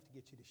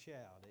get you to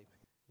shout.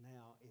 Amen.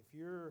 Now, if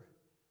you're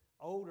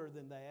older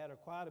than that,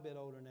 or quite a bit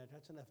older than that,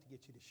 that's enough to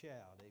get you to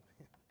shout.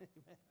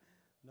 Amen.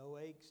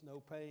 No aches, no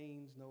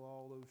pains, no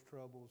all those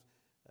troubles.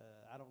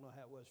 I don't know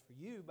how it was for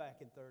you back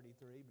in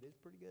 33, but it's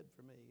pretty good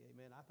for me.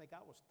 Amen. I think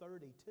I was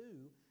 32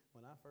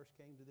 when I first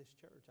came to this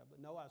church. I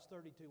was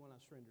 32 when I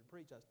surrendered to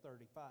preach. I was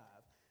 35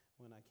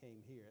 when I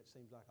came here. It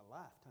seems like a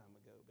lifetime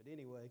ago. But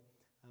anyway,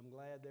 I'm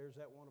glad there's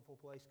that wonderful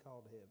place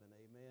called heaven.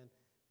 Amen.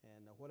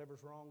 And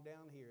whatever's wrong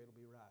down here, it'll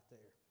be right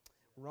there.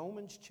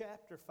 Romans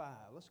chapter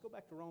 5. Let's go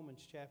back to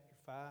Romans chapter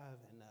 5,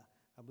 and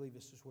I believe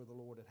this is where the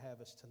Lord would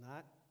have us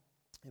tonight.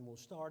 And we'll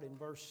start in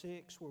verse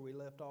 6 where we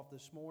left off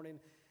this morning,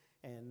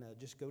 and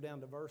just go down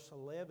to verse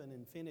 11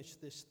 and finish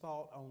this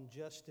thought on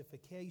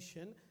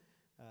justification.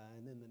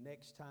 And then the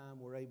next time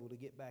we're able to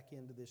get back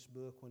into this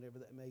book, whenever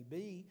that may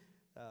be,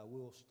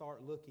 we'll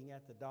start looking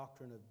at the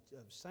doctrine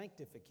of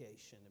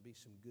sanctification. There'll be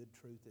some good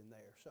truth in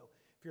there. So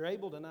if you're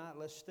able tonight,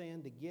 let's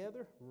stand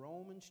together.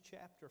 Romans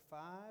chapter 5.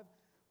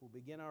 We'll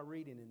begin our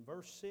reading in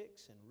verse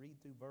 6 and read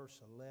through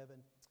verse 11,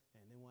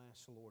 and then we'll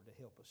ask the Lord to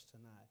help us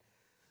tonight.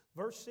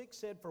 Verse 6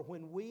 said, "For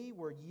when we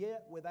were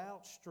yet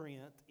without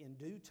strength, in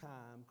due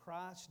time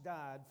Christ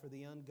died for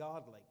the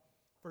ungodly.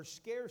 For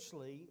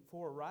scarcely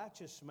for a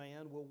righteous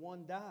man will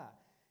one die,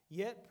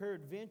 yet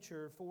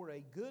peradventure for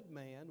a good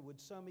man would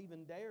some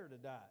even dare to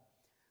die.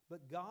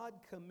 But God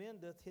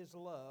commendeth His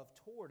love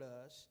toward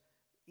us,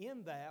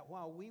 in that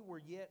while we were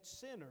yet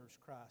sinners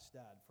Christ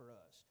died for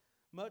us.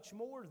 Much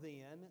more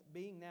then,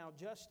 being now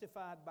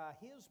justified by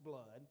His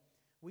blood,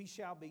 we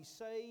shall be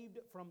saved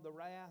from the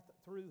wrath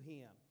through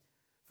Him.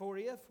 For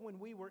if when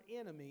we were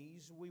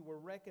enemies we were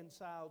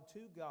reconciled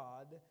to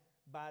God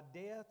by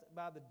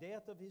the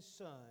death of His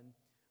Son,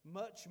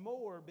 much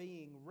more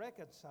being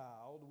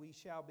reconciled we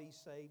shall be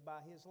saved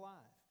by His life.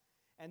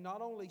 And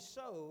not only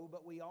so,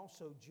 but we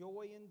also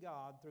joy in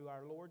God through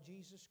our Lord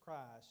Jesus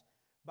Christ,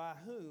 by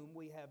whom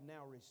we have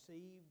now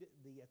received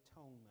the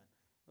atonement."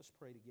 Let's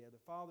pray together.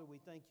 Father, we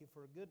thank You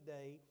for a good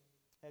day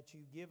that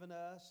You've given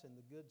us, and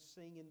the good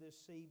singing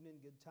this evening,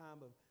 good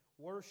time of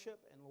worship.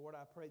 And Lord,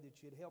 I pray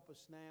that You'd help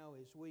us now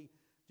as we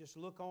just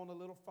look on a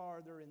little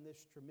farther in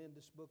this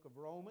tremendous book of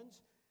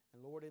Romans.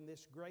 And Lord, in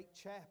this great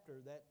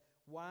chapter that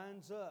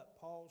winds up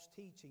Paul's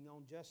teaching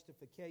on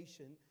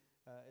justification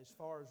as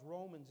far as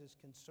Romans is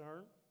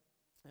concerned.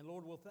 And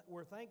Lord,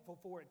 we're thankful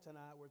for it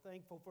tonight. We're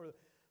thankful for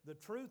the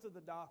truth of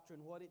the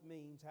doctrine, what it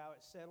means, how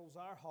it settles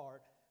our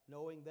heart,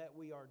 knowing that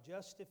we are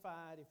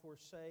justified if we're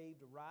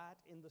saved right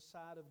in the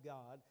sight of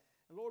God.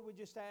 And Lord, we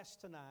just ask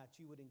tonight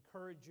You would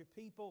encourage Your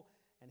people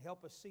and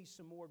help us see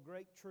some more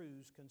great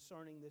truths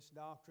concerning this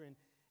doctrine.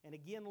 And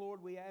again,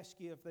 Lord, we ask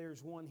You if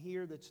there's one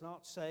here that's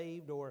not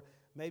saved, or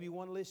maybe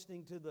one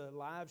listening to the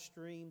live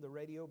stream, the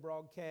radio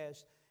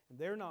broadcast, and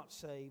they're not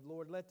saved.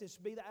 Lord, let this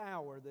be the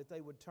hour that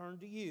they would turn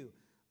to You.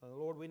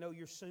 Lord, we know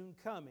You're soon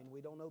coming.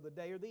 We don't know the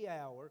day or the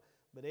hour,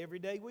 but every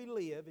day we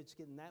live, it's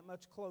getting that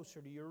much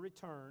closer to Your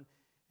return.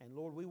 And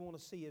Lord, we want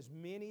to see as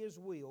many as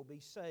will be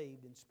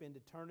saved and spend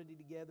eternity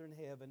together in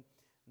heaven.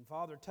 And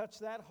Father, touch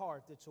that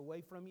heart that's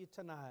away from You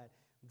tonight.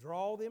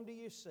 Draw them to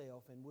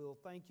Yourself, and we'll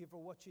thank You for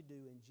what You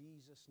do in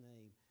Jesus'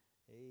 name.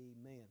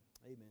 Amen.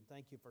 Amen.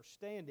 Thank you for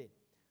standing.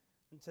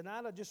 And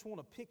tonight I just want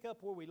to pick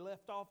up where we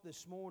left off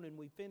this morning.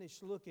 We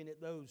finished looking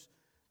at those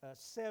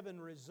 7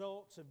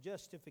 results of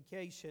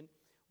justification.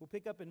 We'll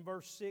pick up in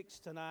verse 6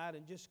 tonight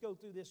and just go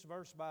through this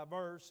verse by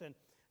verse. And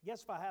I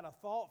guess if I had a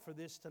thought for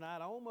this tonight,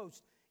 I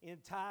almost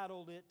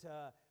entitled it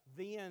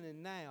Then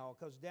and Now,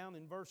 because down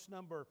in verse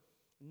number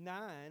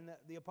 9,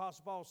 the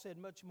Apostle Paul said,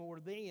 "Much more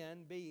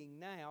then, being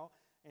now."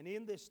 And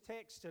in this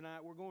text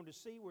tonight, we're going to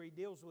see where he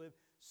deals with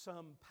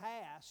some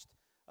past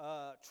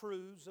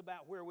truths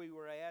about where we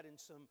were at, and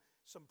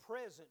some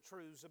present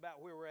truths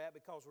about where we're at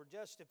because we're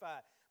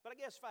justified. But I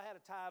guess if I had a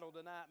title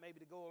tonight, maybe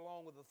to go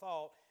along with the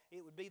thought,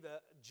 it would be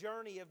the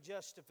Journey of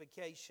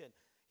Justification.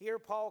 Here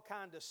Paul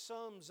kind of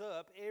sums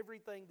up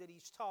everything that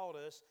he's taught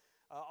us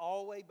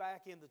all the way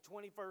back in the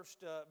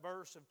 21st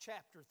verse of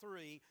chapter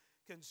 3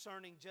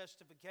 concerning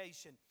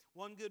justification.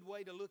 One good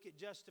way to look at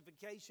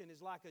justification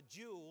is like a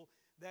jewel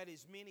that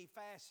is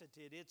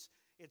many-faceted.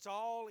 It's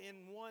all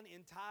in one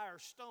entire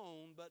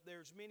stone, but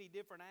there's many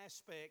different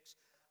aspects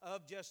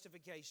of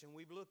justification.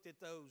 We've looked at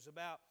those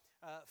about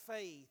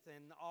faith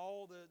and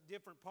all the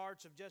different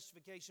parts of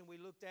justification we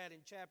looked at in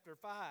chapter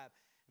 5,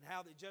 and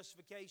how the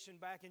justification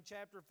back in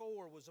chapter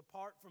 4 was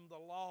apart from the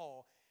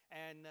law,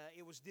 and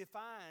it was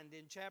defined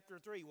in chapter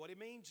 3, what it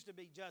means to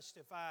be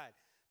justified,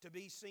 to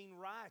be seen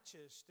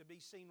righteous, to be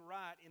seen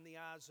right in the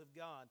eyes of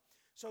God.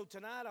 So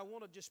tonight I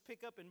want to just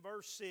pick up in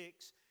verse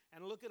 6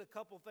 and look at a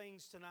couple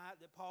things tonight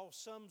that Paul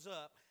sums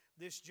up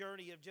this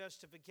journey of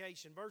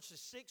justification. Verses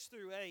 6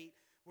 through 8,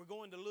 we're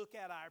going to look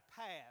at our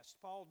past.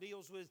 Paul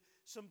deals with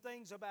some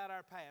things about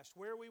our past,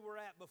 where we were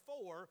at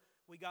before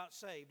we got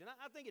saved. And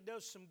I think it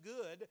does some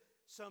good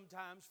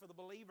sometimes for the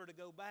believer to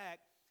go back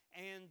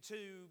and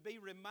to be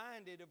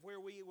reminded of where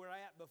we were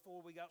at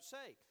before we got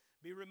saved.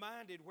 Be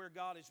reminded where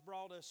God has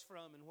brought us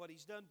from and what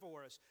He's done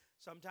for us.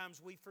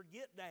 Sometimes we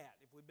forget that.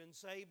 If we've been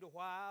saved a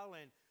while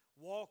and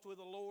walked with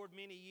the Lord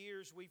many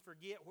years, we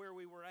forget where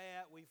we were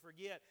at. We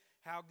forget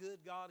how good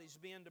God has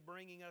been to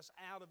bringing us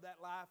out of that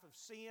life of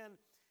sin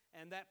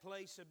and that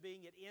place of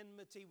being at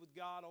enmity with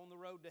God on the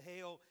road to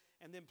hell,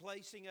 and then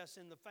placing us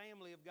in the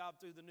family of God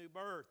through the new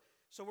birth.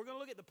 So we're going to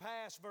look at the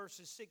past,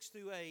 verses 6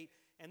 through 8,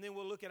 and then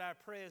we'll look at our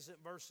present,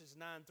 verses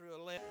 9 through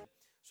 11.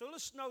 So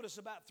let's notice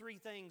about three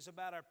things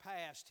about our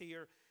past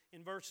here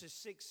in verses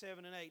 6,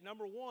 7, and 8.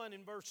 Number one,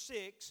 in verse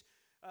 6,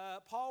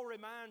 Paul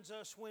reminds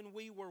us when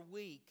we were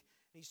weak.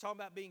 He's talking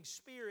about being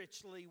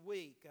spiritually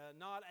weak,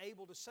 not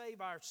able to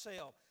save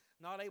ourselves,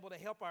 not able to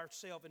help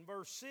ourselves. In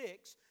verse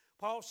 6,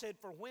 Paul said,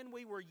 "For when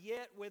we were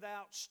yet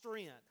without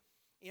strength,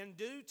 in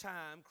due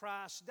time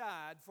Christ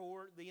died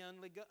for the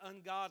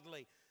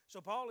ungodly."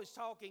 So Paul is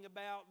talking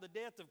about the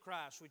death of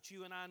Christ, which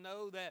you and I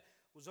know that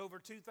was over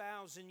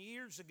 2,000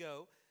 years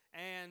ago.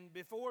 And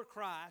before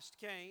Christ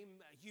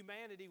came,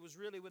 humanity was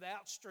really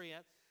without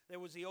strength. There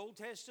was the Old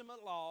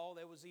Testament law.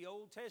 There was the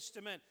Old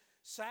Testament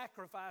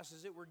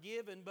sacrifices that were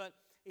given. But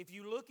if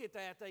you look at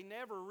that, they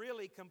never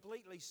really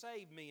completely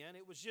saved men.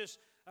 It was just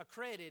a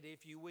credit,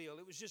 if you will.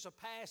 It was just a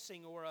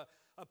passing or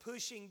a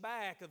pushing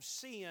back of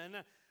sin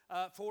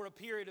for a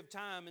period of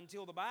time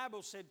until the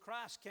Bible said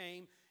Christ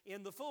came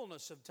in the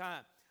fullness of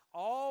time.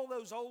 All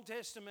those Old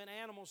Testament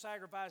animal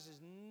sacrifices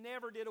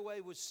never did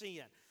away with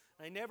sin.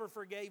 They never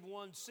forgave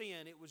one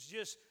sin. It was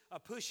just a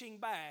pushing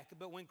back.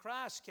 But when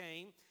Christ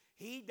came,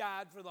 He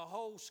died for the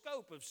whole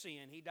scope of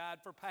sin. He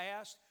died for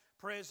past,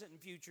 present, and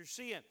future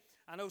sin.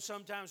 I know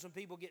sometimes when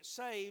people get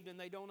saved and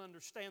they don't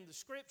understand the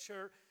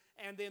Scripture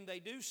and then they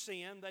do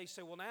sin, they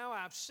say, well, now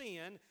I've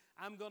sinned,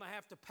 I'm going to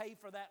have to pay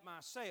for that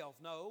myself.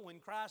 No, when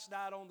Christ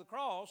died on the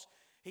cross,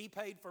 He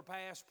paid for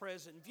past,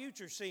 present, and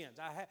future sins.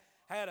 I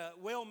had a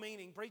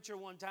well-meaning preacher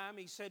one time.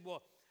 He said,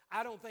 well,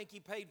 I don't think He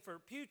paid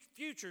for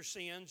future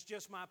sins,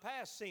 just my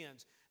past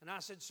sins. And I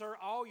said, sir,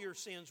 all your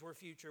sins were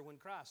future when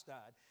Christ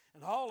died.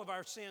 And all of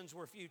our sins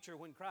were future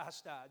when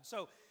Christ died.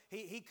 So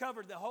he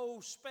covered the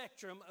whole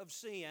spectrum of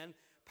sin,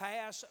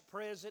 past,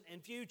 present,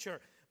 and future.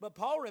 But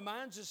Paul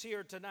reminds us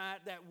here tonight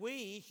that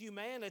we,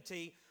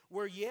 humanity,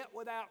 were yet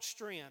without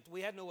strength.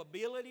 We had no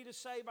ability to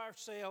save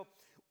ourselves.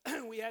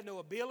 We had no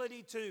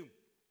ability to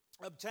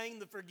obtain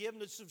the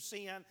forgiveness of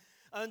sin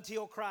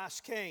until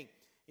Christ came.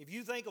 If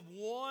you think of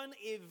one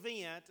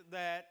event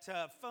that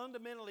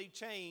fundamentally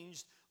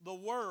changed the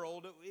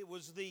world, it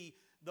was the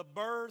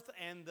birth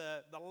and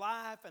the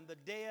life and the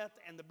death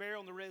and the burial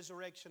and the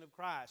resurrection of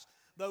Christ.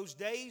 Those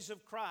days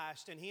of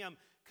Christ and Him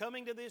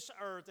coming to this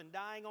earth and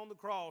dying on the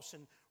cross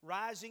and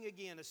rising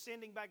again,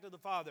 ascending back to the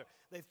Father,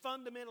 they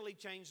fundamentally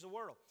changed the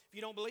world. If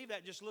you don't believe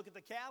that, just look at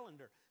the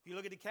calendar. If you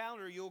look at the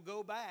calendar, you'll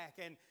go back,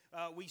 and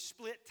we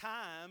split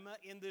time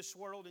in this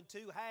world in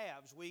two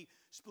halves. We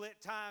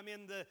split time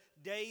in the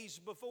days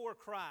before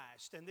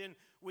Christ, and then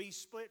we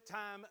split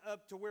time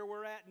up to where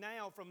we're at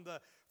now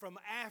from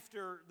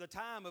after the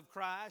time of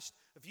Christ,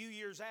 a few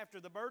years after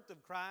the birth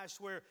of Christ,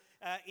 where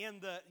in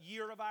the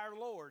year of our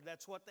Lord.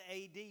 That's what the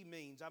AD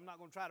means. I'm not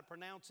going to try to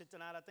pronounce it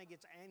tonight. I think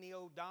it's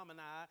Anno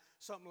Domini,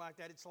 something like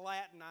that. It's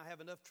Latin. I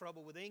have enough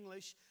trouble with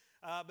English.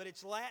 But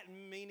it's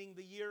Latin, meaning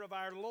the year of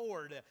our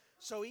Lord.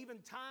 So even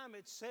time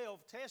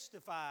itself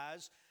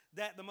testifies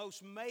that the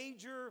most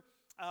major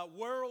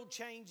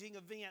world-changing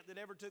event that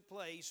ever took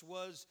place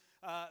was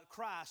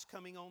Christ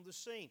coming on the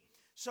scene.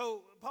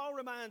 So Paul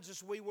reminds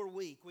us we were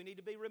weak. We need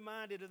to be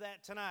reminded of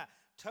that tonight.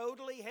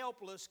 Totally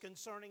helpless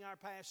concerning our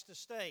past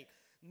estate.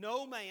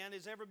 No man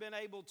has ever been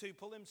able to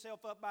pull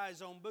himself up by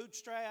his own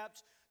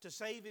bootstraps, to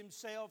save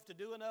himself, to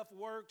do enough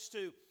works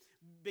to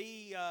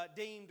be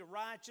deemed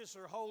righteous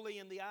or holy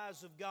in the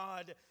eyes of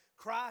God.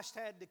 Christ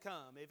had to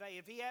come.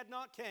 If He had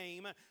not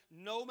came,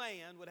 no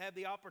man would have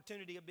the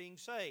opportunity of being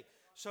saved.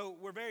 So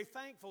we're very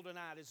thankful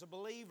tonight as a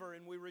believer,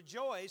 and we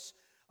rejoice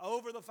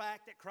over the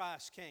fact that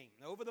Christ came,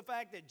 over the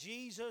fact that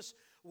Jesus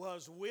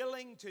was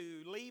willing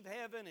to leave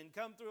heaven and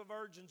come through a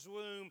virgin's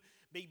womb,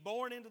 be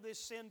born into this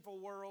sinful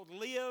world,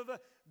 live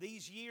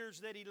these years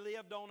that He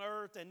lived on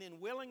earth, and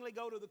then willingly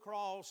go to the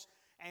cross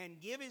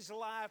and give His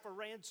life a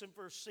ransom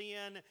for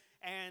sin,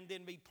 and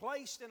then be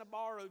placed in a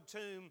borrowed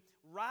tomb,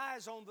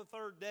 rise on the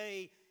third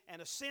day,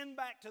 and ascend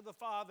back to the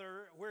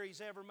Father where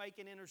He's ever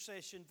making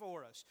intercession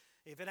for us.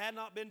 If it had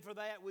not been for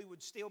that, we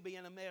would still be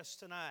in a mess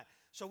tonight.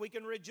 So we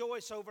can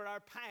rejoice over our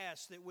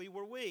past that we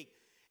were weak.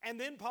 And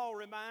then Paul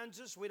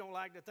reminds us, we don't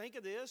like to think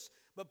of this,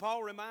 but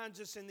Paul reminds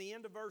us in the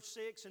end of verse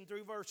 6 and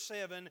through verse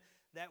 7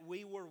 that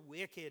we were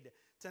wicked.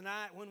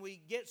 Tonight when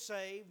we get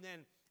saved,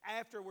 then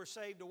after we're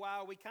saved a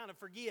while, we kind of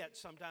forget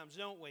sometimes,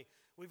 don't we?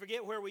 We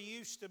forget where we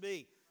used to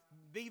be.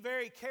 Be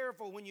very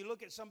careful when you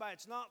look at somebody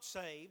that's not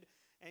saved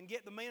and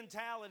get the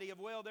mentality of,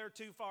 well, they're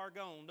too far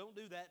gone. Don't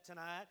do that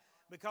tonight,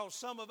 because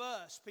some of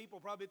us, people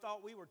probably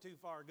thought we were too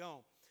far gone.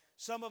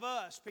 Some of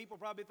us, people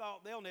probably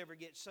thought they'll never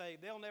get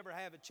saved. They'll never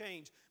have a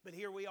change. But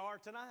here we are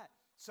tonight,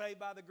 saved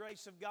by the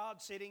grace of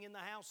God, sitting in the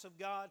house of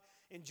God,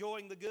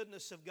 enjoying the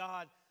goodness of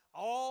God.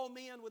 All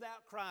men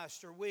without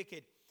Christ are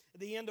wicked. At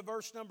the end of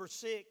verse number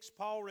 6,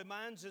 Paul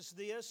reminds us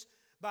this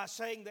by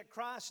saying that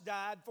Christ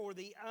died for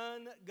the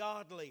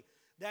ungodly.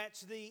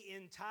 That's the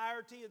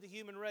entirety of the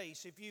human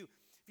race. If you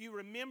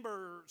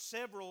remember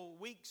several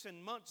weeks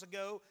and months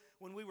ago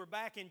when we were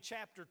back in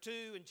chapter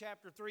 2 and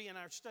chapter 3 in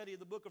our study of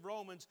the book of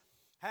Romans,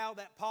 how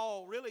that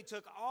Paul really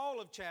took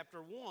all of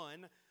chapter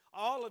 1,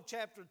 all of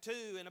chapter 2,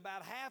 and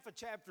about half of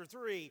chapter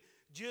 3,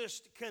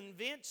 just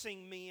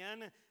convincing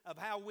men of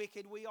how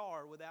wicked we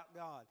are without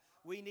God.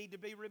 We need to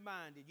be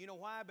reminded. You know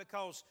why?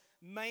 Because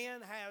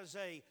man has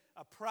a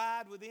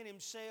pride within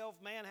himself.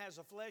 Man has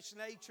a flesh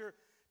nature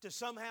to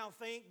somehow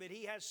think that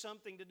he has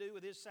something to do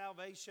with his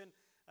salvation.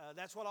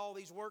 That's what all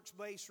these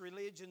works-based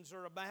religions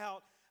are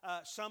about.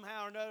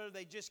 Somehow or another,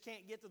 they just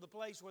can't get to the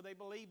place where they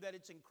believe that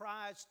it's in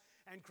Christ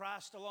and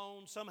Christ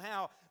alone.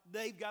 Somehow,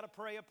 they've got to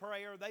pray a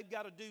prayer. They've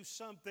got to do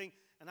something.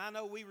 And I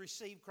know we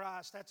receive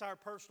Christ. That's our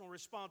personal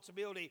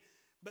responsibility.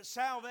 But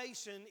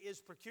salvation is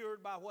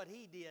procured by what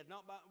He did,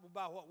 not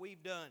by what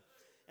we've done.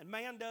 And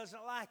man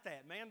doesn't like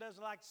that. Man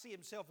doesn't like to see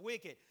himself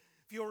wicked.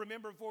 If you'll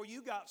remember before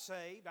you got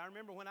saved, I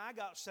remember when I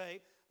got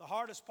saved, the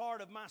hardest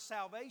part of my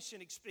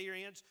salvation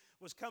experience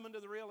was coming to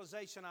the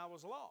realization I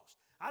was lost.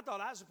 I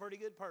thought I was a pretty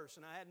good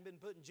person. I hadn't been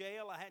put in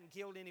jail. I hadn't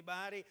killed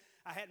anybody.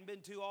 I hadn't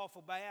been too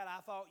awful bad.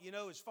 I thought,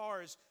 as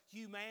far as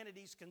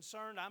humanity's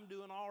concerned, I'm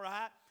doing all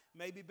right,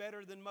 maybe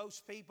better than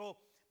most people.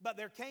 But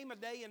there came a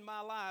day in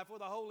my life where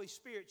the Holy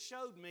Spirit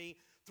showed me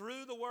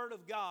through the Word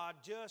of God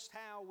just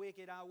how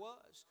wicked I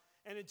was.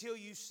 And until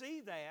you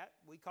see that,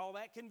 we call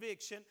that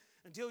conviction,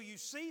 until you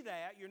see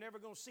that, you're never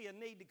going to see a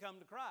need to come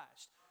to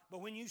Christ. But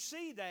when you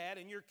see that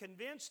and you're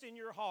convinced in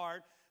your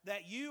heart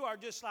that you are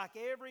just like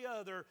every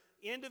other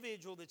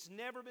individual that's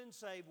never been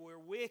saved, we're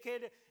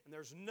wicked and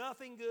there's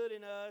nothing good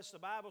in us. The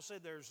Bible said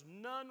there's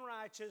none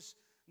righteous,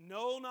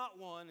 no, not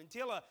one.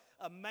 Until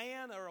a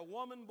man or a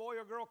woman, boy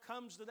or girl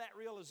comes to that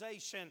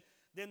realization,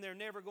 then they're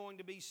never going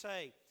to be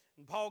saved.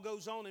 And Paul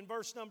goes on in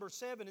verse number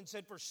 7 and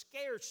said, "For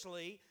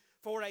scarcely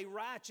for a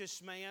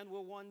righteous man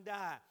will one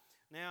die."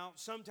 Now,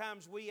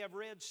 sometimes we have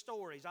read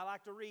stories. I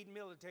like to read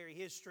military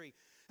history.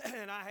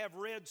 And I have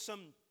read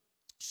some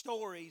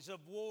stories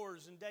of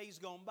wars in days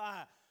gone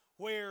by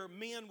where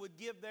men would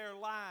give their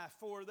life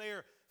for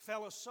their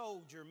fellow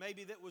soldier.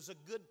 Maybe that was a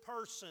good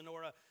person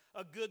or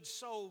a good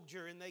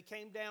soldier, and they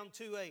came down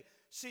to a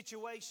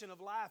situation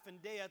of life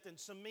and death, and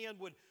some men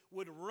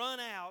would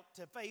run out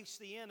to face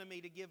the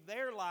enemy to give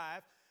their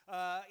life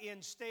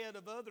instead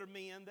of other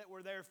men that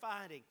were there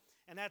fighting.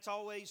 And that's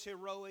always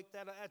heroic.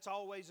 That's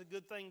always a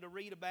good thing to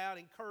read about,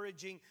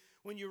 encouraging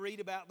when you read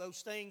about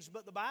those things.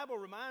 But the Bible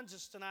reminds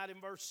us tonight in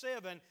verse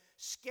 7,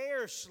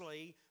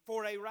 scarcely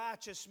for a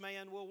righteous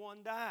man will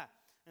one die.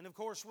 And of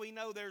course we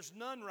know there's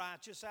none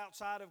righteous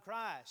outside of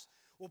Christ.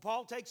 Well,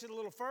 Paul takes it a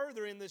little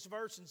further in this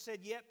verse and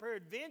said, "Yet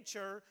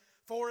peradventure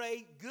for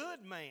a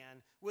good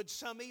man would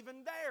some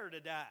even dare to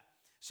die."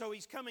 So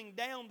he's coming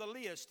down the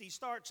list. He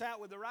starts out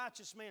with the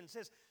righteous man and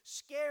says,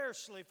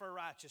 scarcely for a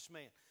righteous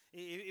man.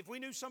 If we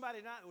knew somebody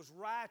tonight that was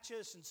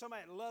righteous and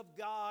somebody that loved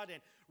God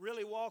and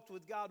really walked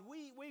with God,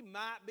 we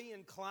might be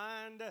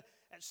inclined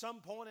at some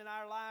point in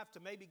our life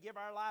to maybe give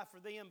our life for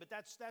them, but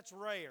that's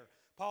rare.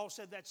 Paul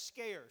said that's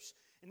scarce.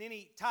 And then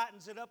he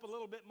tightens it up a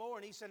little bit more,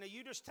 and he said, now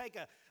you just take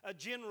a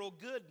general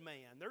good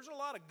man. There's a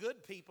lot of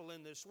good people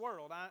in this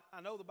world.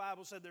 I know the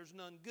Bible said there's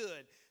none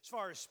good as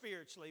far as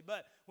spiritually,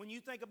 but when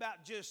you think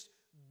about just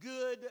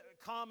good,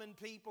 common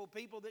people,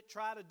 people that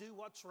try to do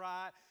what's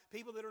right,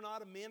 people that are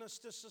not a menace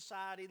to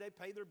society, they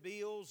pay their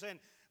bills, and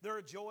they're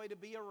a joy to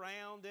be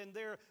around, and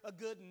they're a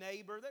good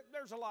neighbor.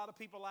 There's a lot of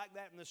people like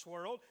that in this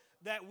world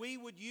that we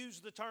would use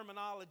the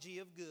terminology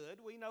of good.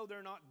 We know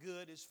they're not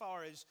good as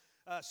far as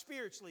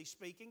spiritually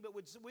speaking, but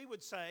we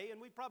would say, and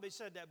we've probably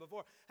said that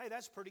before, hey,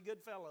 that's a pretty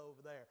good fellow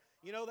over there.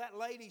 You know, that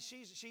lady,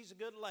 she's a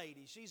good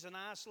lady. She's a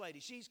nice lady.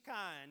 She's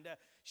kind.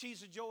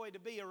 She's a joy to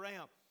be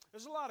around.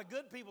 There's a lot of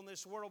good people in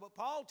this world, but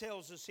Paul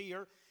tells us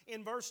here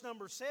in verse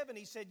number 7,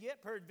 he said,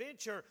 yet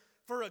peradventure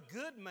for a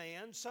good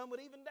man, some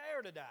would even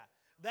dare to die.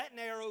 That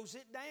narrows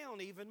it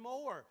down even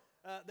more,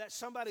 that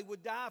somebody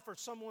would die for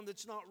someone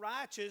that's not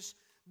righteous,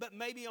 but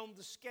maybe on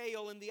the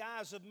scale in the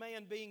eyes of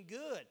man being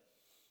good.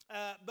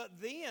 But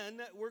then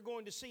we're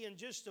going to see in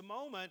just a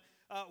moment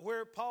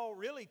where Paul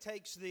really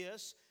takes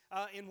this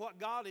in what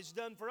God has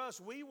done for us.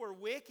 We were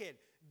wicked.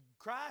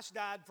 Christ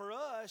died for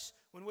us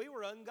when we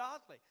were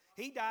ungodly.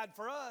 He died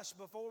for us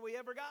before we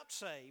ever got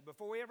saved,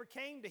 before we ever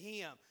came to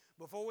Him,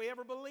 before we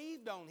ever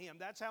believed on Him.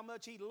 That's how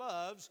much He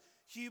loves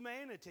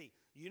humanity.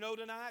 You know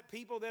tonight,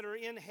 people that are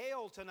in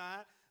hell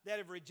tonight that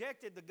have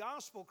rejected the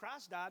gospel,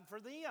 Christ died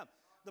for them.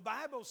 The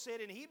Bible said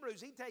in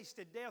Hebrews, He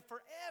tasted death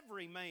for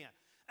every man.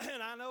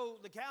 And I know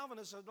the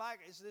Calvinists would like,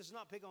 this is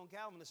not pick on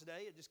Calvinists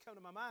today, it just came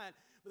to my mind,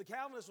 but the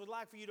Calvinists would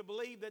like for you to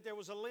believe that there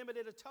was a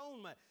limited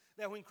atonement,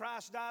 that when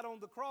Christ died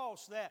on the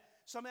cross, that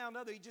somehow or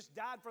another He just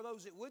died for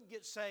those that would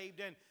get saved,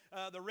 and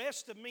the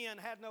rest of men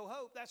had no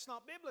hope. That's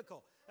not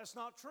biblical. That's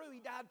not true.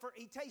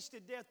 He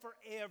tasted death for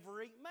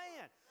every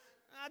man.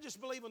 I just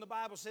believe when the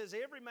Bible says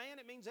every man,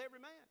 it means every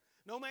man.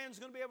 No man's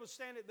going to be able to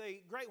stand at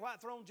the great white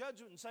throne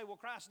judgment and say, well,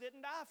 Christ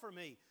didn't die for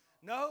me.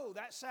 No,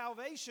 that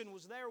salvation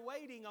was there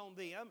waiting on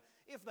them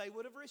if they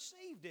would have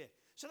received it.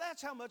 So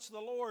that's how much the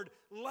Lord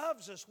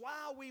loves us.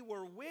 While we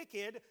were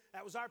wicked,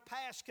 that was our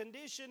past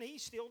condition, He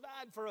still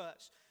died for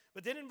us.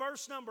 But then in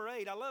verse number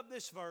 8, I love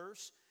this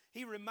verse.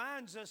 He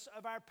reminds us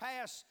of our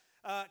past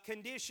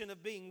condition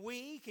of being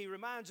weak. He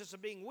reminds us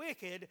of being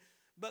wicked.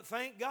 But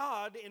thank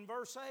God, in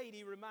verse 8,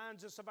 He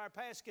reminds us of our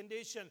past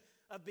condition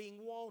of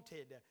being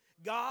wanted.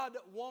 God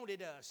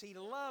wanted us. He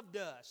loved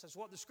us. That's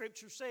what the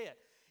Scripture said.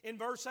 In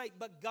verse 8,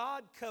 but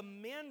God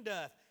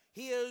commendeth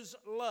His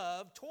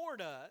love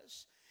toward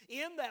us,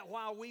 in that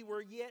while we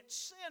were yet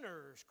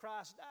sinners,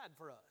 Christ died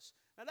for us.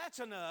 Now that's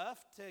enough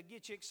to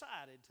get you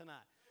excited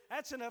tonight.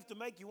 That's enough to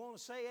make you want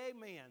to say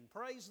amen.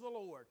 Praise the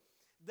Lord.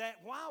 That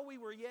while we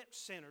were yet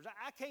sinners,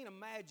 I can't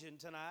imagine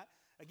tonight,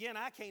 again,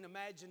 I can't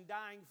imagine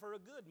dying for a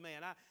good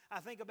man. I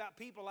think about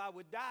people I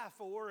would die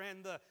for,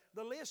 and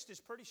the list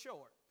is pretty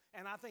short.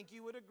 And I think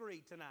you would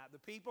agree tonight. The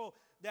people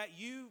that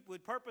you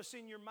would purpose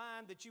in your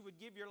mind that you would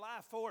give your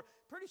life for,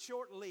 pretty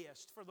short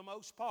list for the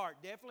most part.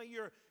 Definitely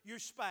your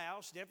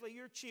spouse, definitely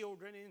your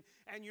children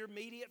and your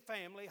immediate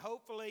family.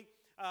 Hopefully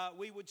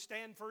we would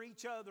stand for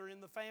each other in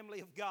the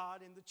family of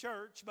God, in the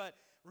church. But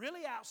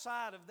really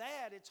outside of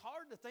that, it's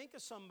hard to think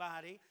of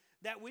somebody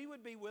that we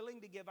would be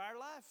willing to give our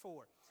life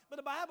for. But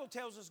the Bible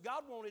tells us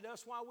God wanted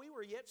us while we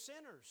were yet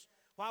sinners,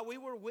 while we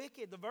were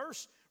wicked. The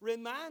verse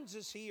reminds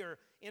us here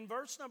in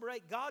verse number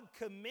 8, God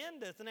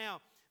commendeth.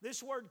 Now,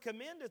 this word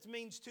commendeth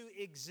means to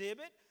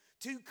exhibit,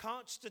 to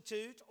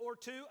constitute, or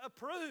to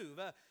approve.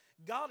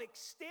 God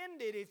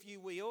extended, if you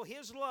will,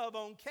 His love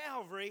on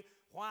Calvary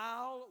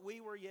while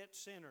we were yet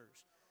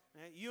sinners.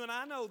 Now, you and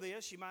I know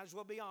this. You might as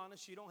well be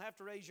honest. You don't have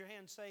to raise your hand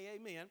and say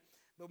amen,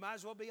 but we might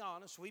as well be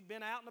honest. We've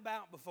been out and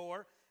about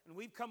before, and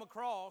we've come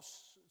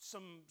across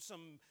some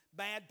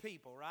bad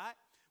people, right?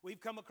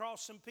 We've come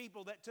across some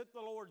people that took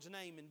the Lord's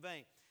name in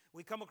vain.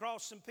 We come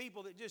across some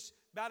people that just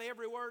about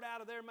every word out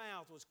of their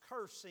mouth was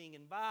cursing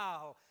and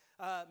vile.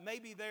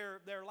 Maybe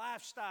their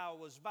lifestyle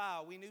was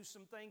vile. We knew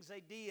some things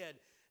they did,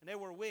 and they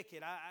were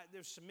wicked.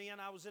 There's some men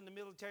I was in the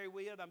military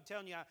with. I'm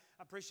telling you, I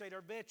appreciate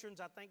our veterans.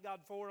 I thank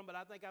God for them, but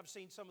I think I've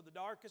seen some of the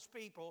darkest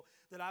people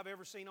that I've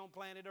ever seen on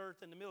planet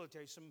Earth in the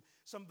military.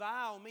 Some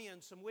vile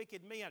men, some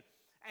wicked men.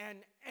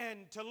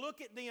 And to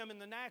look at them in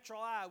the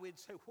natural eye, we'd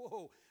say,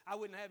 whoa, I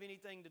wouldn't have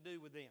anything to do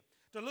with them.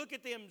 To look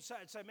at them and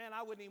say, man,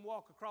 I wouldn't even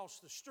walk across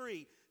the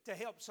street to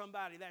help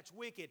somebody that's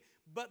wicked.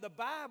 But the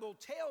Bible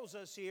tells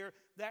us here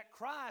that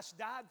Christ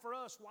died for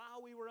us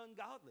while we were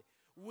ungodly.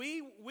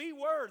 We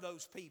were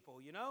those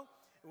people, you know.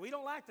 We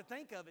don't like to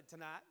think of it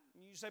tonight.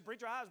 You say,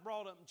 preacher, I was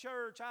brought up in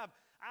church.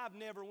 I've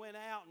never went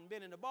out and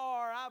been in a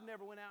bar. I've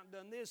never went out and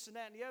done this and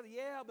that and the other.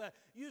 Yeah, but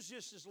you was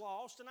just as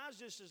lost, and I was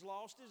just as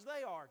lost as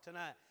they are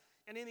tonight.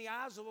 And in the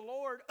eyes of the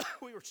Lord,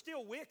 we were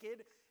still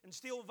wicked and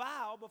still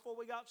vile before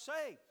we got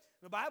saved.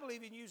 The Bible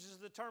even uses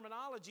the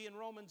terminology in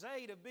Romans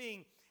 8 of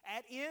being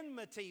at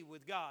enmity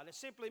with God. It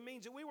simply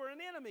means that we were an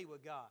enemy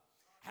with God.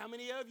 How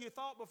many of you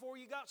thought before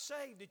you got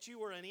saved that you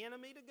were an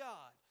enemy to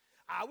God?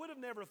 I would have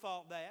never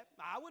thought that.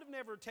 I would have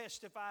never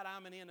testified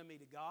I'm an enemy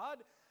to God.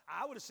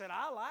 I would have said,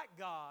 I like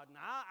God, and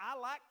I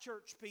like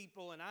church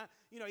people, and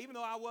even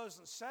though I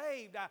wasn't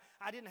saved,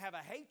 I didn't have a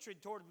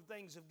hatred toward the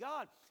things of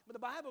God. But the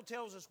Bible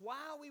tells us,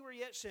 while we were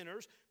yet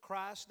sinners,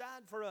 Christ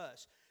died for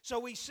us. So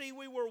we see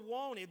we were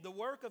wanted. The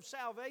work of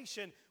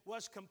salvation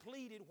was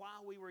completed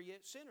while we were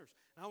yet sinners.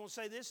 And I want to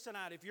say this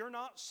tonight, if you're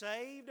not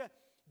saved,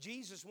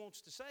 Jesus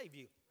wants to save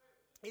you.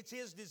 It's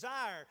His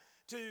desire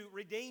to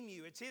redeem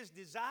you. It's His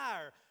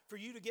desire for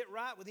you to get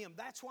right with Him.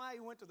 That's why He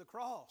went to the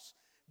cross.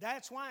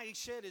 That's why He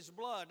shed His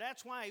blood.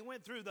 That's why He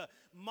went through the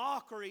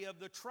mockery of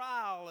the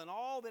trial and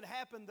all that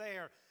happened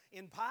there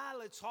in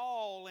Pilate's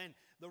hall and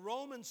the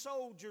Roman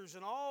soldiers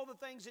and all the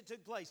things that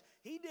took place.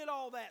 He did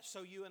all that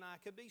so you and I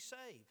could be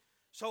saved.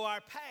 So our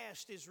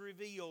past is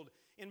revealed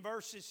in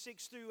verses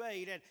 6 through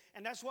 8.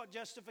 And that's what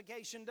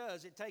justification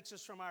does. It takes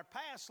us from our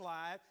past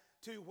life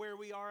to where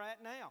we are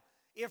at now.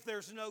 If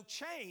there's no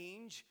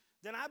change,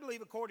 then I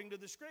believe according to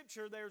the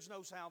Scripture, there's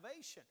no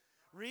salvation.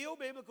 Real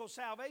biblical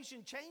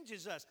salvation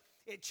changes us.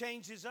 It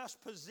changes us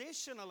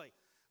positionally.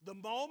 The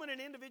moment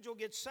an individual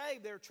gets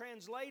saved, they're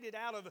translated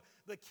out of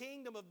the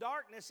kingdom of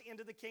darkness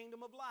into the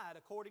kingdom of light,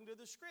 according to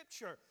the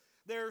Scripture.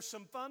 There are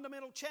some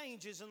fundamental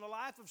changes in the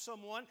life of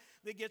someone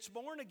that gets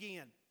born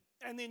again.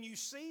 And then you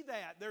see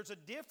that. There's a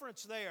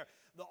difference there.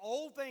 The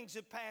old things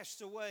have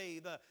passed away.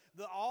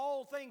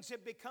 All things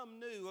have become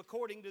new,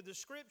 according to the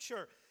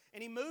Scripture.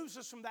 And He moves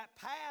us from that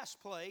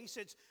past place.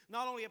 It's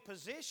not only a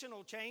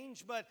positional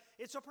change, but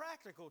it's a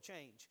practical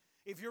change.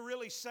 If you're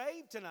really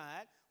saved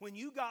tonight, when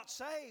you got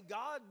saved,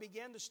 God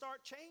began to start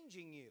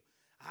changing you.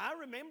 I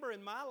remember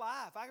in my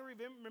life, I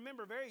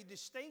remember very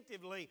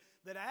distinctively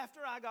that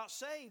after I got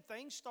saved,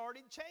 things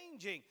started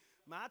changing.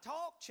 My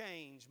talk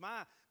changed.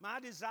 My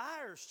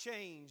desires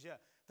changed.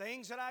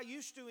 Things that I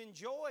used to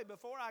enjoy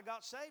before I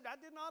got saved, I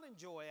did not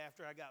enjoy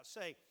after I got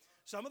saved.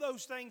 some of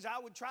those things I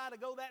would try to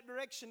go that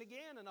direction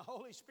again, and the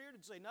Holy Spirit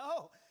would say,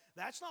 no,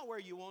 that's not where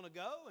you want to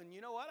go. And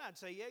you know what? I'd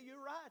say, yeah, you're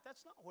right.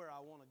 That's not where I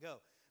want to go.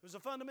 It was a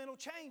fundamental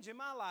change in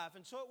my life,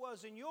 and so it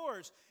was in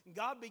yours. And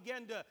God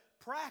began to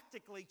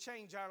practically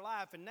change our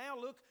life. And now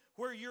look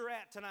where you're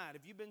at tonight.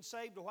 If you've been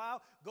saved a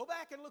while, go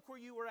back and look where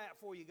you were at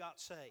before you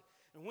got saved.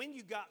 And when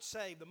you got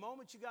saved, the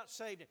moment you got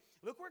saved,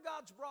 look where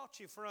God's brought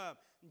you from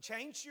and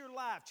changed your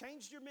life,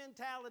 changed your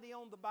mentality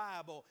on the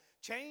Bible,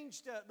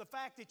 changed the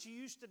fact that you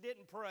used to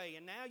didn't pray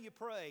and now you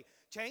pray,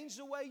 changed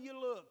the way you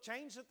look,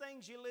 changed the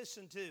things you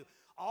listen to.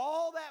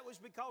 All that was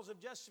because of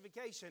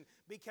justification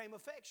became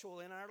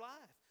effectual in our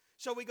life.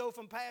 So we go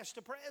from past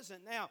to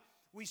present. Now,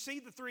 we see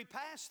the 3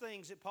 past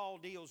things that Paul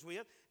deals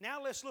with.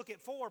 Now let's look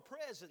at 4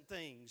 present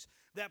things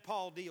that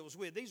Paul deals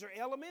with. These are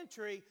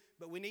elementary,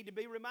 but we need to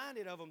be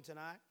reminded of them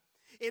tonight.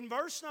 In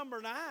verse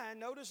number 9,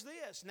 notice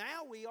this.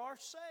 Now we are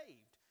saved.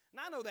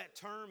 Now I know that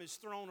term is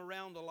thrown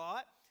around a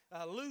lot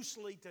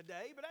loosely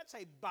today, but that's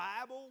a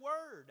Bible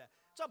word.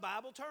 It's a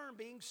Bible term,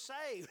 being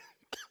saved,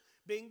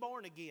 being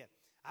born again.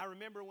 I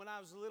remember when I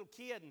was a little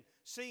kid and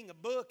seeing a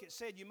book, it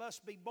said you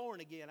must be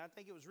born again. I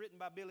think it was written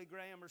by Billy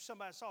Graham or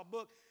somebody saw a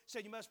book,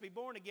 said you must be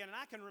born again. And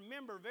I can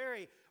remember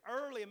very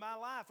early in my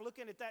life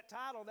looking at that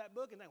title of that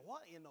book and thinking,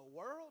 what in the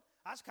world?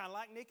 I was kind of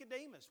like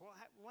Nicodemus. Well,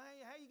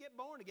 how you get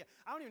born again?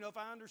 I don't even know if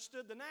I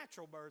understood the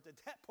natural birth at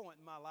that point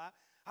in my life.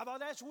 I thought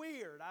that's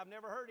weird. I've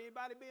never heard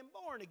anybody being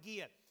born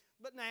again.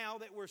 But now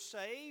that we're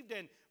saved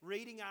and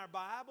reading our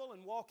Bible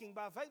and walking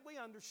by faith, we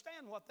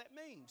understand what that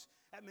means.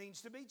 That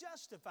means to be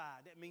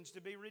justified. That means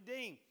to be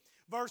redeemed.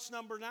 Verse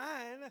number 9,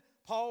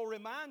 Paul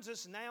reminds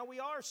us now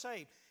we are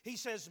saved. He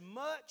says,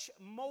 much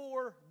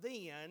more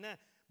then,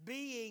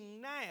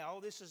 being now,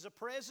 this is a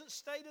present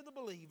state of the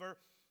believer,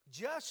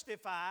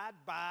 justified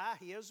by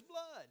His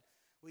blood.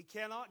 We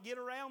cannot get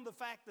around the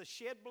fact the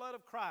shed blood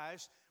of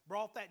Christ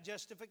brought that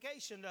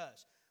justification to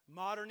us.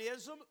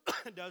 Modernism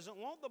doesn't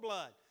want the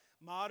blood.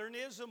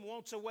 Modernism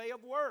wants a way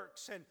of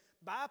works and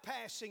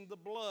bypassing the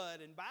blood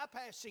and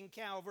bypassing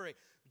Calvary.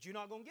 But you're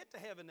not going to get to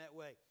heaven that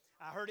way.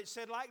 I heard it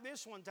said like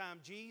this one time.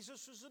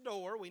 Jesus was the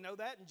door. We know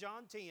that in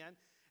John 10.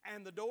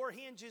 And the door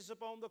hinges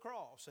upon the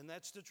cross. And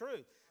that's the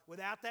truth.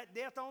 Without that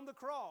death on the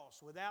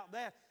cross, without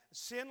that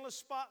sinless,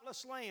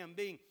 spotless Lamb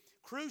being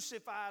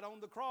crucified on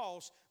the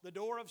cross, the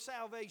door of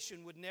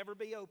salvation would never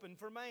be open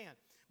for man.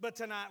 But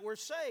tonight we're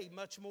saved.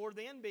 Much more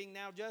than being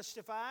now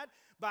justified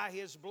by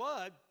His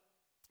blood.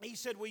 He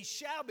said we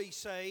shall be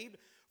saved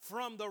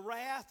from the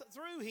wrath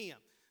through Him.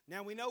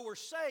 Now we know we're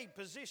saved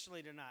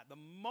positionally tonight. The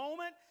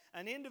moment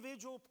an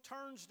individual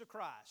turns to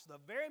Christ, the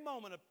very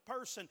moment a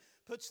person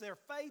puts their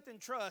faith and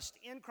trust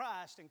in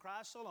Christ and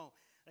Christ alone,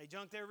 they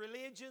junk their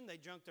religion, they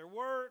junk their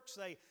works,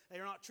 they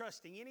are not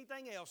trusting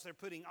anything else. They're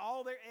putting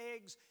all their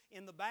eggs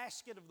in the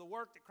basket of the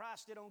work that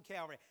Christ did on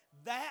Calvary.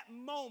 That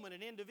moment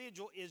an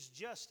individual is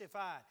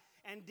justified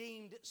and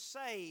deemed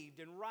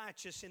saved and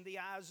righteous in the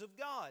eyes of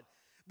God.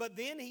 But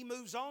then he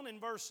moves on in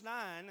verse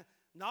 9,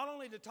 not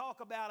only to talk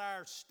about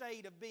our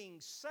state of being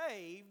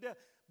saved,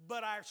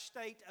 but our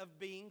state of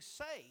being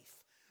safe.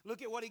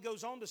 Look at what he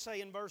goes on to say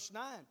in verse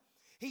 9.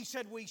 He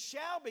said, we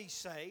shall be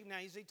saved. Now,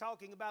 is he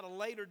talking about a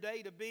later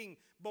date of being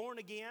born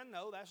again?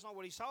 No, that's not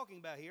what he's talking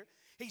about here.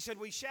 He said,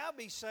 we shall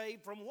be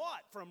saved from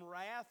what? From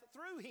wrath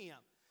through Him.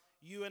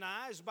 You and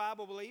I, as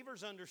Bible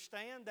believers,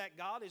 understand that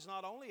God is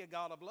not only a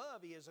God of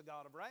love, He is a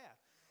God of wrath.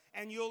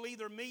 And you'll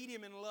either meet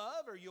Him in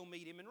love or you'll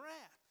meet Him in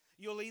wrath.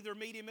 You'll either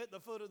meet Him at the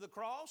foot of the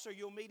cross or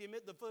you'll meet Him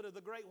at the foot of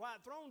the great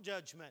white throne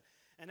judgment.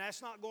 And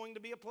that's not going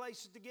to be a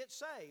place to get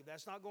saved.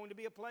 That's not going to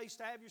be a place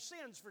to have your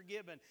sins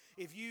forgiven.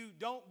 If you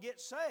don't get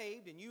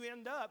saved and you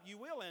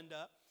will end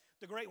up,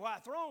 the great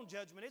white throne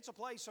judgment, it's a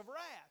place of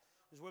wrath.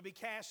 As we'll be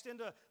cast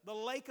into the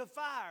lake of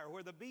fire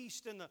where the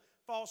beast and the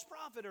false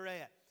prophet are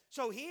at.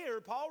 So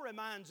here, Paul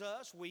reminds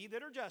us, we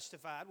that are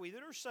justified, we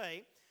that are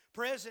saved,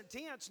 present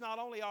tense, not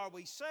only are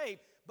we saved,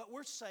 but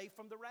we're saved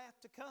from the wrath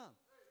to come.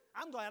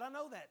 I'm glad I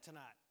know that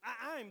tonight.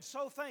 I am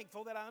so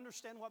thankful that I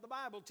understand what the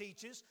Bible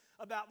teaches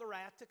about the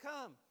wrath to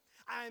come.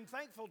 I am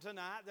thankful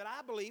tonight that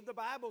I believe the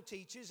Bible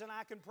teaches, and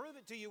I can prove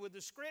it to you with the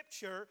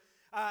Scripture,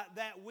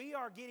 that we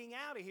are getting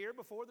out of here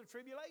before the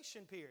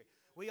tribulation period.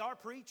 We are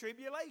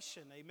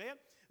pre-tribulation, amen?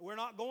 We're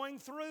not going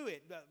through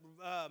it.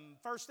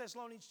 1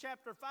 Thessalonians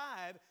chapter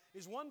 5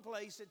 is one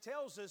place that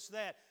tells us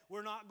that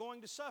we're not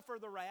going to suffer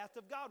the wrath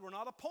of God. We're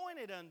not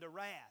appointed unto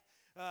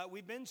wrath.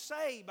 We've been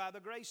saved by the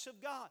grace of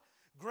God.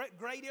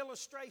 Great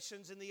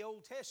illustrations in the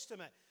Old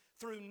Testament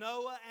through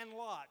Noah and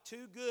Lot.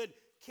 Two good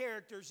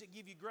characters that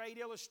give you great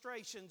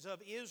illustrations of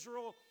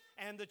Israel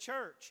and the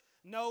church.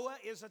 Noah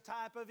is a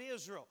type of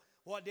Israel.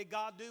 What did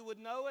God do with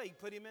Noah? He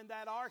put him in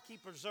that ark. He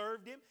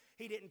preserved him.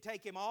 He didn't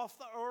take him off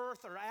the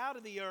earth or out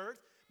of the earth,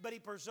 but He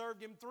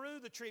preserved him through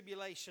the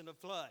tribulation of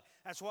flood.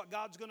 That's what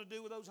God's going to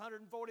do with those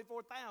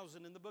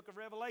 144,000 in the book of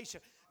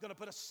Revelation. Going to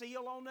put a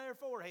seal on their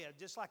forehead,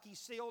 just like He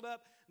sealed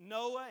up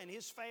Noah and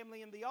his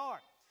family in the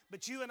ark.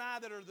 But you and I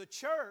that are the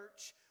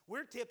church,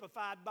 we're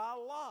typified by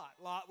Lot.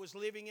 Lot was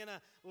living in a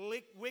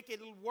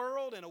wicked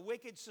world, in a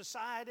wicked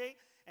society,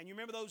 And you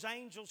remember those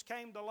angels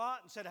came to Lot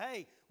and said,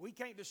 hey, we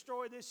can't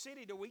destroy this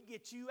city till we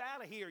get you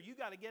out of here. You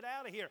got to get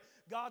out of here.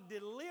 God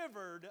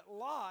delivered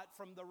Lot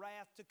from the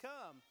wrath to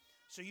come.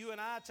 So you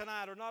and I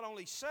tonight are not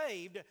only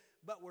saved,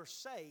 but we're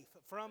safe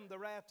from the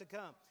wrath to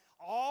come.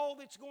 All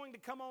that's going to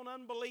come on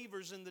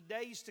unbelievers in the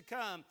days to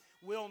come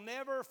will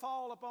never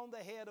fall upon the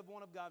head of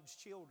one of God's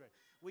children.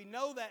 We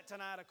know that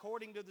tonight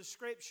according to the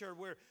Scripture.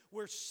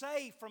 We're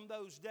safe from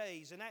those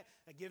days, and that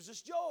gives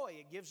us joy.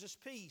 It gives us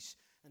peace,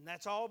 and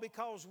that's all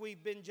because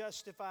we've been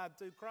justified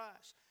through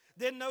Christ.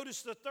 Then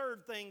notice the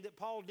third thing that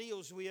Paul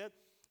deals with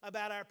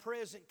about our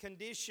present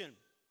condition.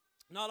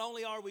 Not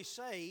only are we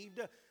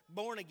saved,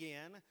 born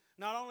again,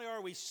 not only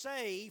are we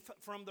safe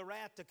from the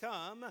wrath to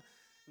come.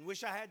 I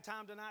wish I had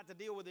time tonight to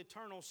deal with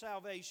eternal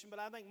salvation, but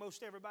I think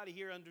most everybody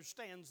here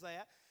understands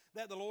that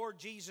the Lord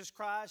Jesus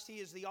Christ, He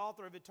is the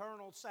author of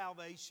eternal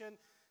salvation.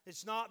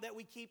 It's not that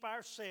we keep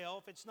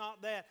ourselves. It's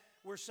not that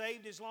we're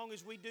saved as long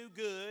as we do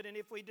good, and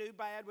if we do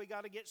bad, we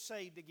got to get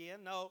saved again.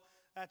 No,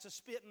 that's a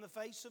spit in the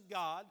face of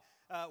God.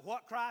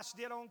 What Christ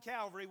did on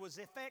Calvary was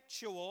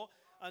effectual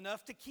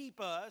enough to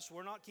keep us.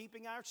 We're not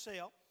keeping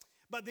ourselves.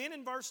 But then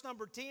in verse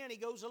number 10, he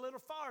goes a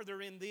little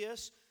farther in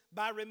this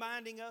by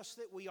reminding us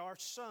that we are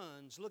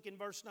sons. Look in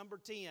verse number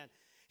 10.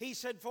 He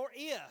said, for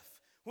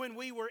if, when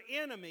we were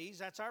enemies,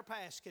 that's our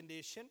past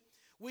condition,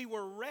 we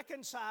were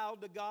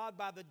reconciled to God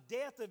by the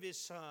death of His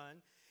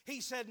Son, He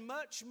said,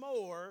 much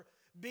more,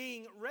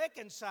 being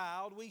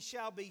reconciled, we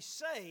shall be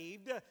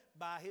saved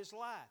by His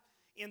life.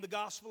 In the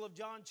Gospel of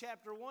John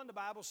chapter 1, the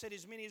Bible said,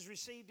 as many as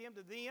received Him,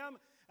 to them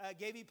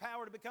gave He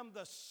power to become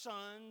the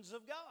sons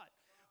of God.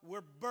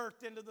 We're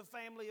birthed into the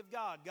family of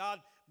God.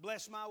 God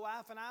blessed my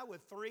wife and I with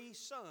 3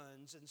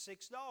 sons and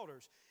 6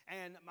 daughters.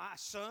 And my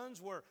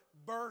sons were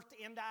birthed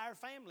into our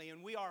family.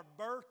 And we are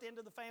birthed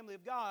into the family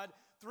of God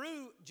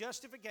through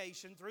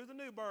justification, through the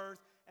new birth.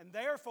 And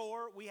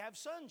therefore, we have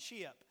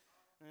sonship.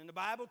 And the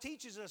Bible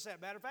teaches us that.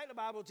 Matter of fact, the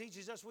Bible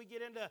teaches us we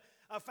get into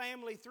a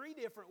family 3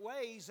 different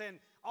ways. And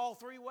all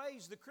 3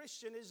 ways the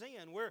Christian is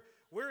in.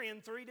 We're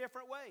in 3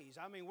 different ways.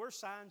 I mean, we're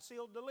signed,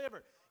 sealed,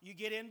 delivered. You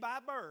get in by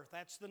birth.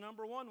 That's the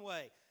number 1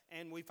 way.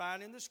 And we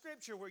find in the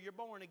Scripture where you're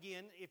born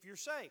again if you're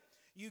saved.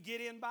 You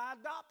get in by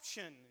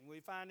adoption.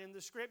 We find in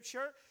the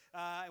Scripture,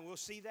 and we'll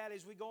see that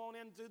as we go on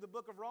into the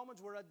book of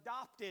Romans, we're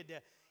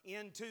adopted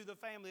into the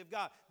family of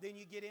God. Then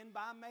you get in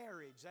by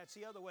marriage. That's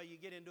the other way you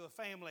get into a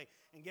family.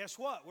 And guess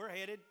what? We're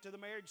headed to the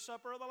marriage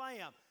supper of the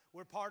Lamb.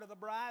 We're part of the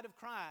bride of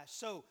Christ.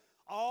 So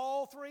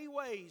all 3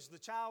 ways the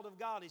child of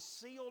God is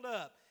sealed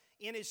up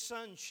in his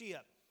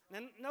sonship. Now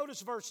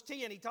notice verse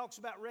 10, he talks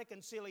about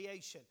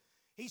reconciliation.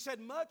 He said,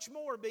 much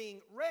more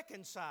being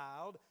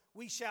reconciled,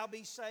 we shall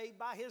be saved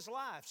by His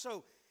life.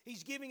 So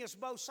he's giving us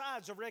both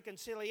sides of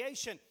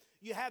reconciliation.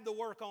 You had the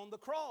work on the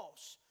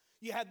cross.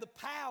 You had the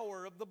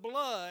power of the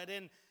blood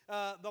and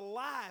the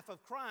life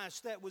of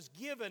Christ that was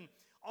given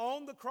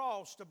on the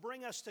cross to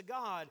bring us to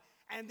God.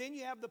 And then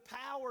you have the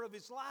power of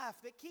His life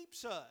that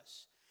keeps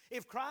us.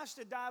 If Christ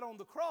had died on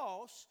the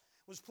cross,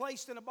 was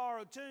placed in a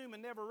borrowed tomb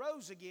and never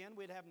rose again,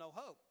 we'd have no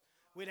hope.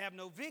 We'd have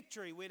no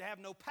victory. We'd have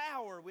no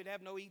power. We'd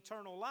have no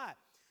eternal life.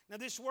 Now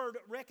this word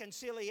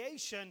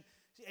reconciliation,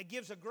 it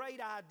gives a great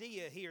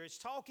idea here. It's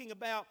talking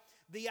about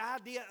the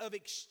idea of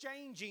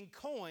exchanging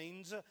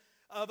coins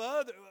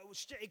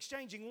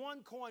exchanging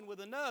one coin with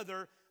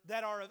another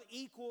that are of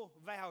equal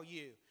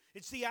value.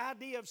 It's the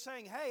idea of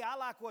saying, hey, I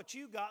like what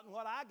you got and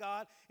what I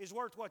got is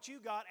worth what you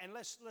got, and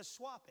let's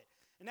swap it.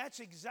 And that's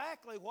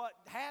exactly what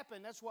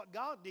happened. That's what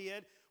God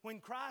did when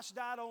Christ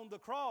died on the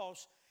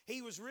cross.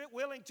 He was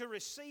willing to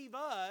receive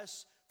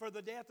us for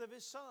the death of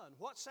His Son.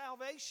 What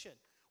salvation!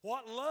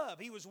 What love!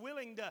 He was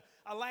willing to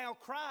allow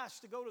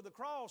Christ to go to the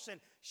cross and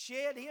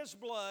shed His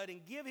blood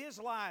and give His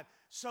life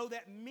so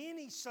that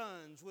many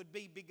sons would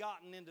be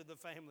begotten into the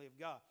family of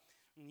God.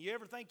 And you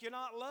ever think you're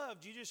not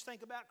loved? You just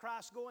think about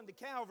Christ going to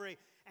Calvary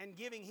and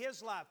giving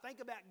His life. Think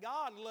about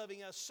God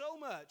loving us so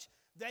much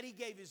that He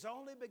gave His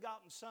only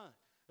begotten Son.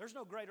 There's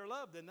no greater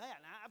love than that.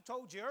 Now, I've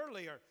told you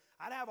earlier,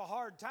 I'd have a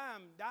hard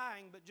time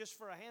dying, but just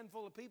for a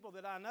handful of people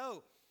that I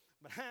know.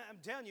 But I'm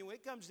telling you, when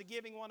it comes to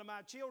giving one of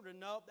my children,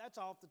 nope, that's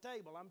off the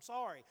table. I'm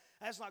sorry.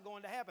 That's not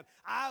going to happen.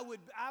 I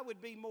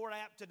would be more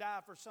apt to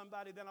die for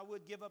somebody than I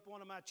would give up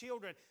one of my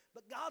children.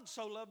 But God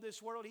so loved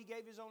this world, He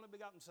gave His only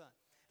begotten Son.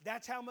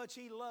 That's how much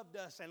He loved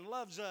us and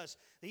loves us.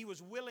 He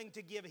was willing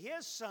to give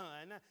His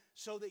Son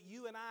so that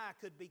you and I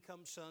could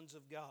become sons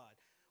of God.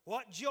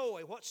 What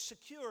joy, what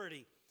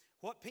security,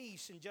 what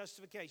peace and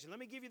justification. Let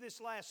me give you this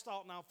last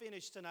thought and I'll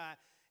finish tonight.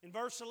 In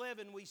verse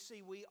 11 we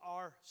see we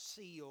are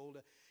sealed.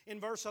 In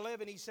verse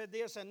 11 he said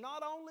this, and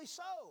not only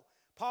so,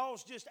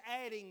 Paul's just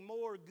adding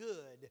more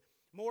good,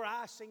 more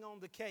icing on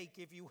the cake,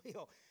 if you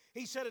will.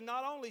 He said, and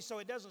not only so,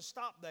 it doesn't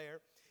stop there.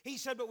 He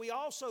said, but we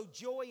also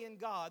joy in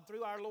God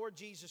through our Lord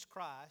Jesus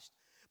Christ,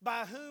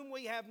 by whom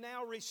we have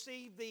now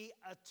received the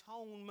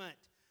atonement,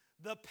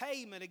 the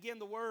payment. Again,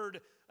 the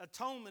word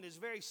atonement is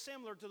very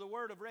similar to the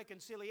word of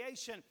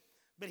reconciliation,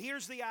 but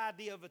here's the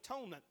idea of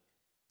atonement.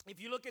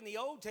 If you look in the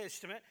Old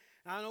Testament,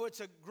 Now, I know it's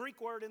a Greek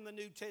word in the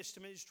New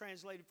Testament. It's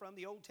translated from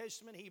the Old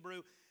Testament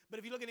Hebrew. But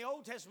if you look in the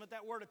Old Testament,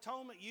 that word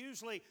atonement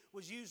usually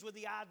was used with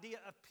the idea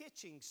of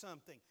pitching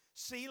something,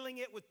 sealing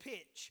it with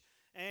pitch.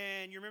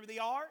 And you remember the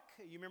ark?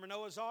 You remember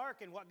Noah's ark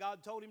and what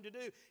God told him to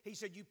do? He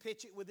said, you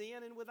pitch it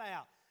within and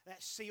without.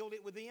 That sealed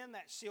it within,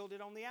 that sealed it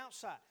on the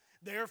outside.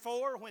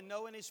 Therefore, when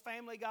Noah and his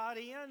family got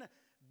in,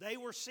 they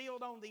were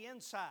sealed on the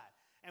inside.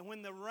 And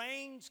when the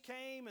rains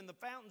came and the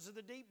fountains of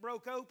the deep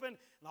broke open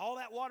and all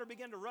that water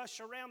began to rush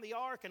around the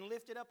ark and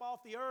lift it up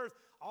off the earth,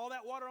 all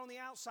that water on the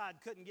outside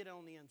couldn't get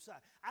on the inside.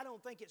 I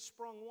don't think it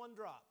sprung one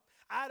drop.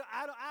 I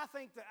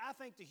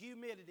think the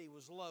humidity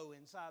was low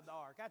inside the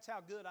ark. That's how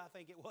good I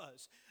think it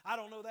was. I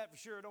don't know that for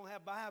sure. I don't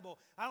have Bible.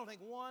 I don't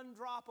think one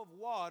drop of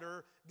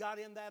water got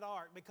in that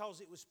ark because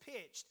it was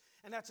pitched.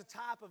 And that's a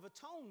type of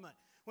atonement.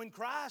 When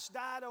Christ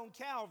died on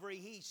Calvary,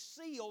 He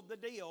sealed the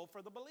deal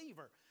for the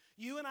believer.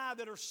 You and I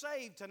that are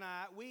saved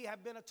tonight, we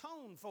have been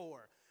atoned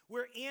for.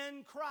 We're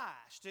in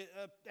Christ,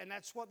 and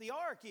that's what the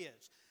ark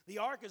is. The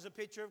ark is a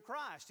picture of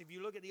Christ. If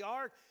you look at the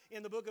ark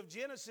in the book of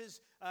Genesis,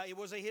 it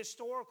was a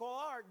historical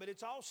ark, but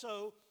it's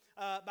also,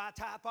 by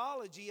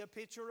typology, a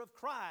picture of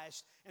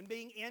Christ and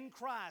being in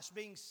Christ,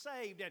 being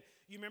saved. And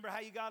you remember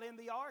how you got in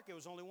the ark? It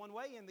was only one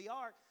way in the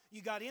ark.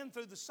 You got in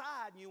through the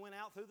side and you went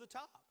out through the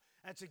top.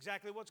 That's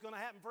exactly what's going to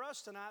happen for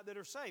us tonight that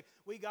are saved.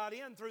 We got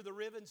in through the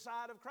riven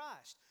side of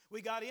Christ. We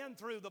got in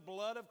through the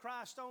blood of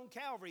Christ on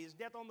Calvary, His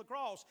death on the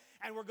cross,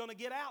 and we're going to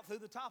get out through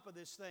the top of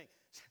this thing.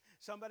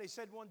 Somebody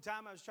said one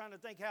time, I was trying to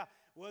think how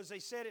was they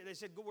said it. They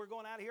said, we're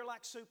going out of here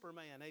like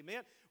Superman,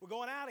 amen? We're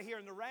going out of here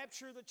in the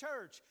rapture of the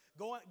church,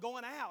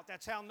 going out.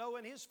 That's how Noah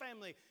and his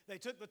family, they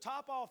took the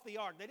top off the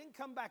ark. They didn't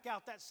come back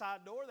out that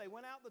side door. They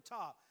went out the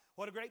top.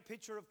 What a great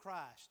picture of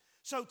Christ.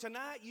 So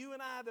tonight, you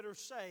and I that are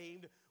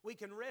saved, we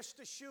can rest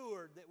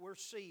assured that we're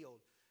sealed.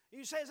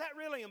 You say, is that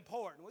really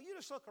important? Well, you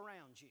just look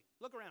around you.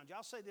 Look around you.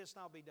 I'll say this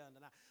and I'll be done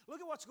tonight.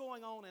 Look at what's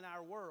going on in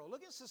our world.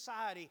 Look at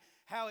society,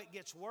 how it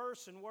gets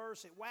worse and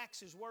worse. It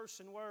waxes worse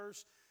and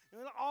worse.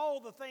 And all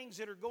the things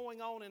that are going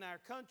on in our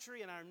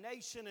country and our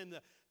nation and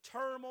the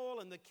turmoil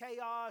and the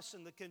chaos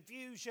and the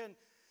confusion.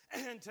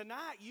 And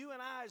tonight, you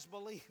and I as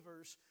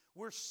believers,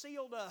 we're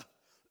sealed up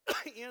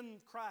in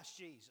Christ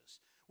Jesus.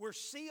 We're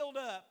sealed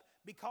up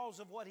because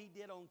of what He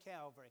did on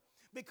Calvary.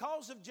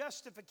 Because of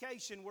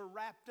justification, we're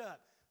wrapped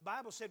up. The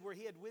Bible said we're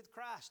hid with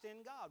Christ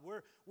in God.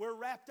 We're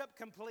wrapped up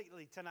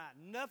completely tonight.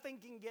 Nothing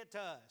can get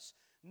to us.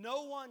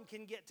 No one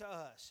can get to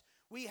us.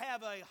 We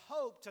have a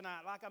hope tonight,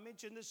 like I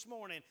mentioned this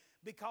morning,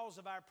 because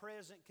of our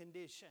present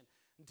condition.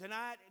 And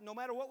tonight, no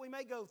matter what we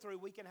may go through,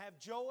 we can have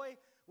joy,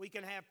 we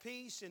can have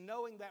peace in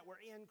knowing that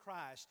we're in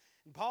Christ.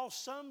 And Paul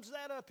sums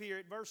that up here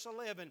at verse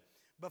 11.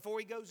 Before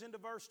he goes into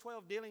verse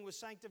 12 dealing with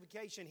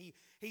sanctification,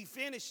 he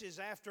finishes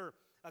after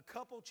a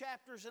couple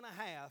chapters and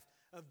a half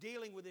of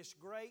dealing with this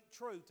great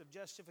truth of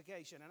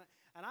justification.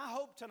 And I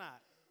hope tonight,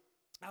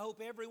 I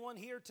hope everyone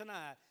here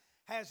tonight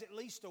has at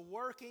least a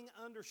working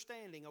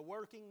understanding, a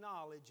working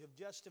knowledge of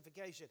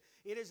justification.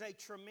 It is a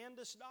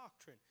tremendous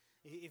doctrine.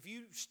 If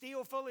you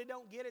still fully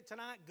don't get it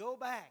tonight, go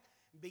back.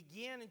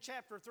 Begin in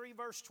chapter 3,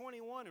 verse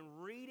 21 and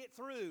read it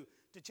through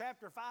to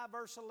chapter 5,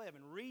 verse 11.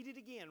 Read it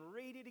again.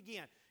 Read it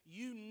again.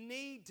 You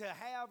need to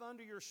have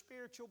under your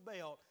spiritual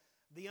belt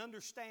the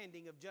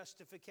understanding of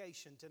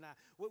justification tonight.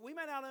 We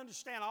may not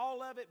understand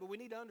all of it, but we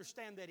need to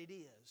understand that it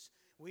is.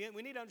 We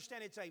need to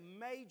understand it's a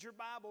major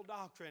Bible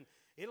doctrine.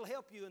 It'll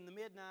help you in the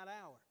midnight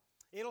hour.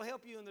 It'll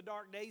help you in the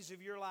dark days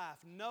of your life,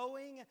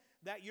 knowing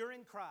that you're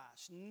in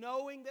Christ,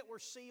 knowing that we're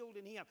sealed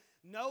in Him,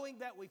 knowing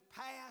that we've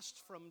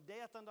passed from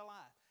death unto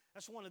life.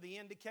 That's one of the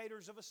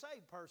indicators of a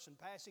saved person,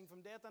 passing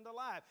from death unto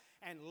life,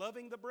 and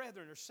loving the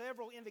brethren. There's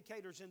several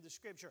indicators in the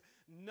Scripture,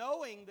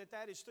 knowing that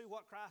that is through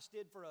what Christ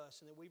did for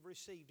us and that we've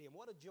received Him.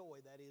 What a joy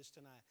that is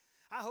tonight.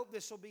 I hope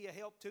this will be a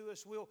help to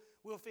us.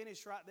 We'll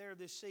finish right there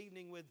this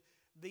evening with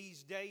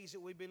these days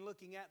that we've been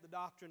looking at the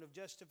doctrine of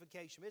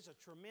justification. It's a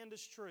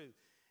tremendous truth.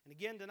 And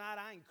again, tonight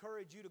I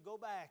encourage you to go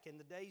back in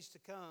the days to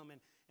come and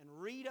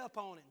read up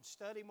on it and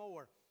study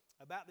more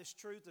about this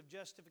truth of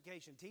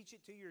justification. Teach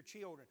it to your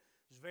children.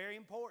 It's very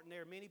important.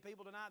 There are many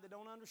people tonight that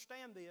don't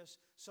understand this,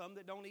 some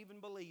that don't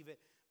even believe it.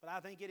 But I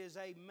think it is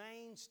a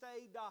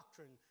mainstay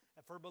doctrine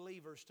for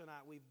believers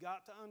tonight. We've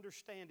got to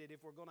understand it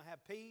if we're going to have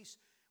peace,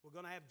 we're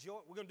going to have joy,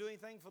 we're going to do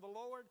anything for the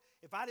Lord.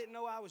 If I didn't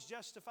know I was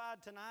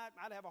justified tonight,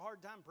 I'd have a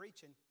hard time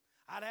preaching.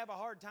 I'd have a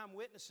hard time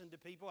witnessing to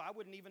people. I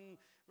wouldn't even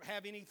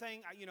have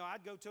anything.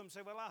 I'd go to them and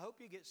say, well, I hope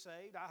you get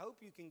saved. I hope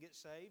you can get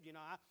saved.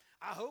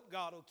 I hope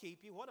God will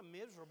keep you. What a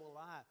miserable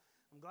life.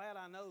 I'm glad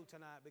I know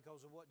tonight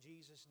because of what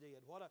Jesus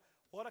did. What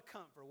a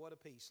comfort, what a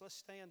peace. Let's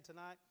stand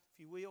tonight, if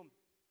you will.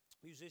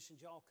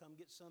 Musicians, y'all come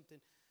get something.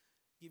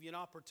 Give you an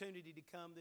opportunity to come.